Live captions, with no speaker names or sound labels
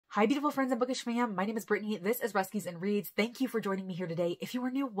Hi beautiful friends and bookish fam, my name is Brittany, this is Rescues and Reads. Thank you for joining me here today. If you are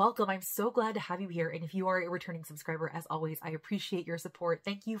new, welcome. I'm so glad to have you here, and if you are a returning subscriber, as always, I appreciate your support.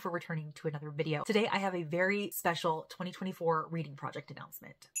 Thank you for returning to another video. Today I have a very special 2024 reading project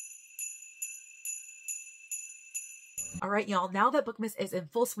announcement. All right, y'all, now that Bookmas is in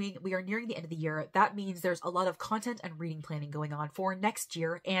full swing, we are nearing the end of the year. That means there's a lot of content and reading planning going on for next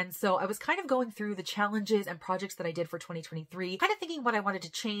year. And so I was kind of going through the challenges and projects that I did for 2023, kind of thinking what I wanted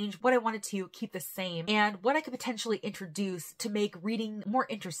to change, what I wanted to keep the same, and what I could potentially introduce to make reading more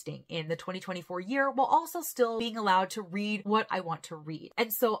interesting in the 2024 year, while also still being allowed to read what I want to read.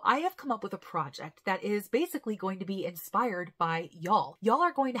 And so I have come up with a project that is basically going to be inspired by y'all. Y'all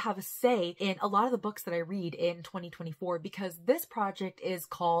are going to have a say in a lot of the books that I read in 2024, because this project is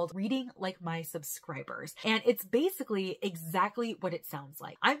called Reading Like My Subscribers. And it's basically exactly what it sounds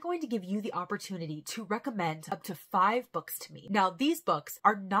like. I'm going to give you the opportunity to recommend up to 5 books to me. Now, these books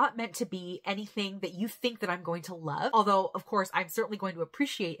are not meant to be anything that you think that I'm going to love. Although, of course, I'm certainly going to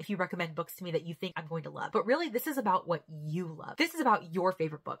appreciate if you recommend books to me that you think I'm going to love. But really, this is about what you love. This is about your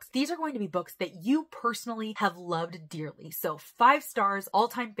favorite books. These are going to be books that you personally have loved dearly. So 5 stars,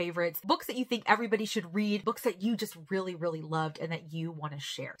 all-time favorites, books that you think everybody should read, books that you just really loved and that you want to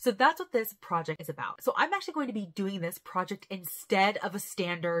share. So that's what this project is about. So I'm actually going to be doing this project instead of a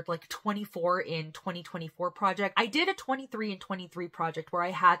standard like 24 in 2024 project. I did a 23 in 23 project where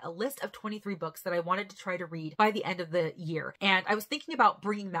I had a list of 23 books that I wanted to try to read by the end of the year. And I was thinking about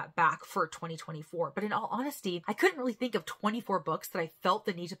bringing that back for 2024. But in all honesty, I couldn't really think of 24 books that I felt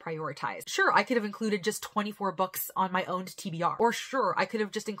the need to prioritize. Sure, I could have included just 24 books on my own TBR. Or sure, I could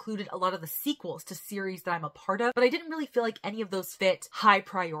have just included a lot of the sequels to series that I'm a part of, but I didn't really feel like any of those fit high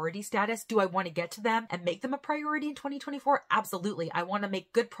priority status. Do I want to get to them and make them a priority in 2024? Absolutely. I want to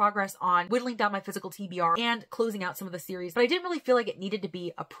make good progress on whittling down my physical TBR and closing out some of the series, but I didn't really feel like it needed to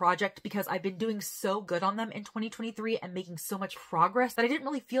be a project because I've been doing so good on them in 2023 and making so much progress that I didn't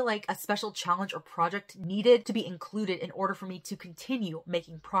really feel like a special challenge or project needed to be included in order for me to continue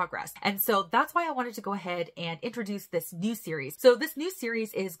making progress. And so that's why I wanted to go ahead and introduce this new series. So this new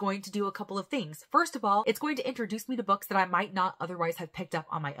series is going to do a couple of things. First of all, it's going to introduce me to books that I might not otherwise have picked up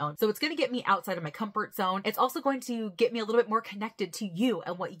on my own. So it's going to get me outside of my comfort zone. It's also going to get me a little bit more connected to you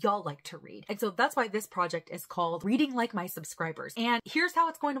and what y'all like to read. And so that's why this project is called Reading Like My Subscribers. And here's how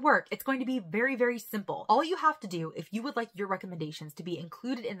it's going to work. It's going to be very simple. All you have to do if you would like your recommendations to be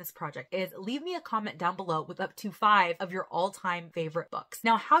included in this project is leave me a comment down below with up to 5 of your all-time favorite books.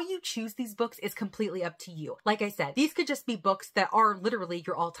 Now, how you choose these books is completely up to you. Like I said, these could just be books that are literally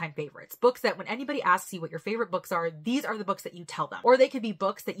your all-time favorites. Books that when anybody asks you what your favorite books are, these are the books that you tell them. Or they could be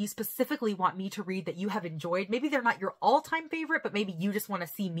books that you specifically want me to read that you have enjoyed. Maybe they're not your all-time favorite, but maybe you just want to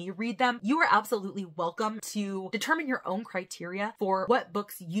see me read them. You are absolutely welcome to determine your own criteria for what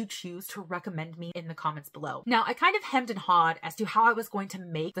books you choose to recommend me in the comments below. Now, I kind of hemmed and hawed as to how I was going to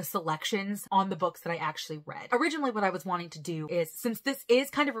make the selections on the books that I actually read. Originally, what I was wanting to do is, since this is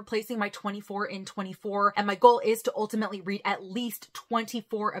kind of replacing my 24 in 24, and my goal is to ultimately read at least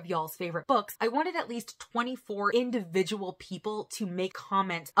 24 of y'all's favorite books, I wanted at least 24 individual people to make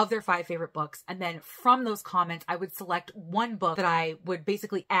comments of their 5 favorite books. And then from those comments, I would select one book that I would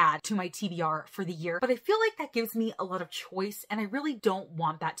basically add to my TBR for the year. But I feel like that gives me a lot of choice, and I really don't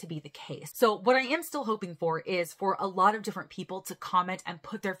want that to be the case. So what I am still hoping for is for a lot of different people to comment and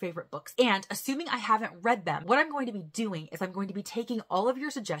put their favorite books. And assuming I haven't read them, what I'm going to be doing is I'm going to be taking all of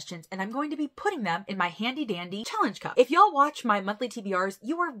your suggestions and I'm going to be putting them in my handy dandy challenge cup. If y'all watch my monthly TBRs,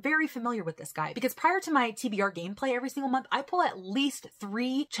 you are very familiar with this guy, because prior to my TBR gameplay every single month, I pull at least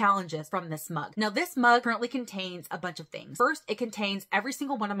 3 challenges from this mug. Now, this mug currently contains a bunch of things. First, it contains every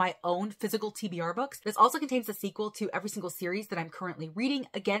single one of my own physical TBR books. This also contains the sequel to every single series that I'm currently reading,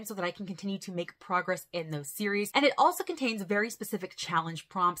 again, so that I can continue to make progress in those series. And it also contains very specific challenge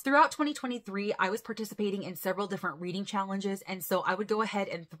prompts. Throughout 2023, I was participating in several different reading challenges, and so I would go ahead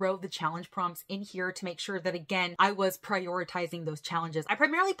and throw the challenge prompts in here to make sure that, again, I was prioritizing those challenges. I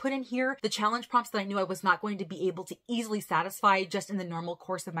primarily put in here the challenge prompts that I knew I was not going to be able to easily satisfy just in the normal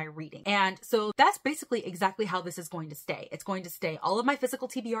course of my reading. And so that's basically exactly how this is going to stay. It's going to stay all of my physical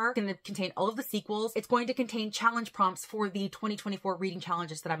TBR, going to contain all of the sequels. It's going to contain challenge prompts for the 2024 reading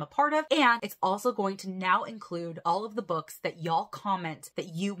challenges that I'm a part of. And it's also going to now include all of the books that y'all comment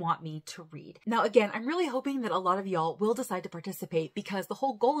that you want me to read. Now, again, I'm really hoping that a lot of y'all will decide to participate, because the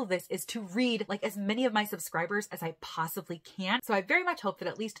whole goal of this is to read like as many of my subscribers as I possibly can. So I very much hope that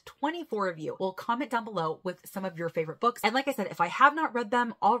at least 24 of you will comment down below with with some of your favorite books. And like I said, if I have not read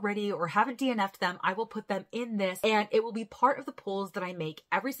them already or haven't DNF'd them, I will put them in this, and it will be part of the polls that I make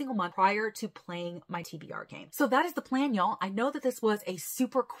every single month prior to playing my TBR game. So that is the plan, y'all. I know that this was a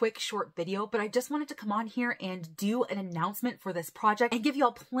super quick, short video, but I just wanted to come on here and do an announcement for this project and give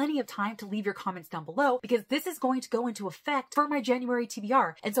y'all plenty of time to leave your comments down below, because this is going to go into effect for my January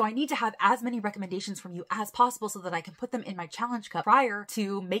TBR. And so I need to have as many recommendations from you as possible so that I can put them in my challenge cup prior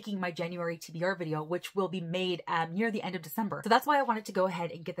to making my January TBR video, which will be made near the end of December. So that's why I wanted to go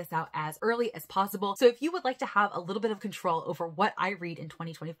ahead and get this out as early as possible. So if you would like to have a little bit of control over what I read in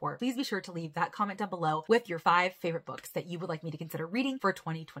 2024, please be sure to leave that comment down below with your 5 favorite books that you would like me to consider reading for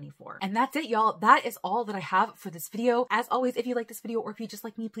 2024. And that's it, y'all. That is all that I have for this video. As always, if you like this video or if you just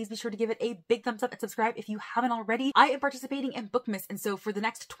like me, please be sure to give it a big thumbs up and subscribe if you haven't already. I am participating in Bookmas, and so for the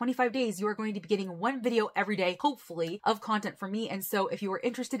next 25 days, you are going to be getting one video every day, hopefully, of content from me. And so if you are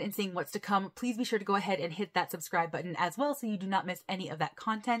interested in seeing what's to come, please be sure to go ahead and hit that subscribe button as well so you do not miss any of that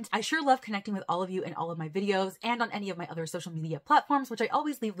content. I sure love connecting with all of you in all of my videos and on any of my other social media platforms, which I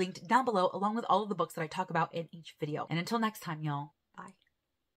always leave linked down below along with all of the books that I talk about in each video. And until next time, y'all.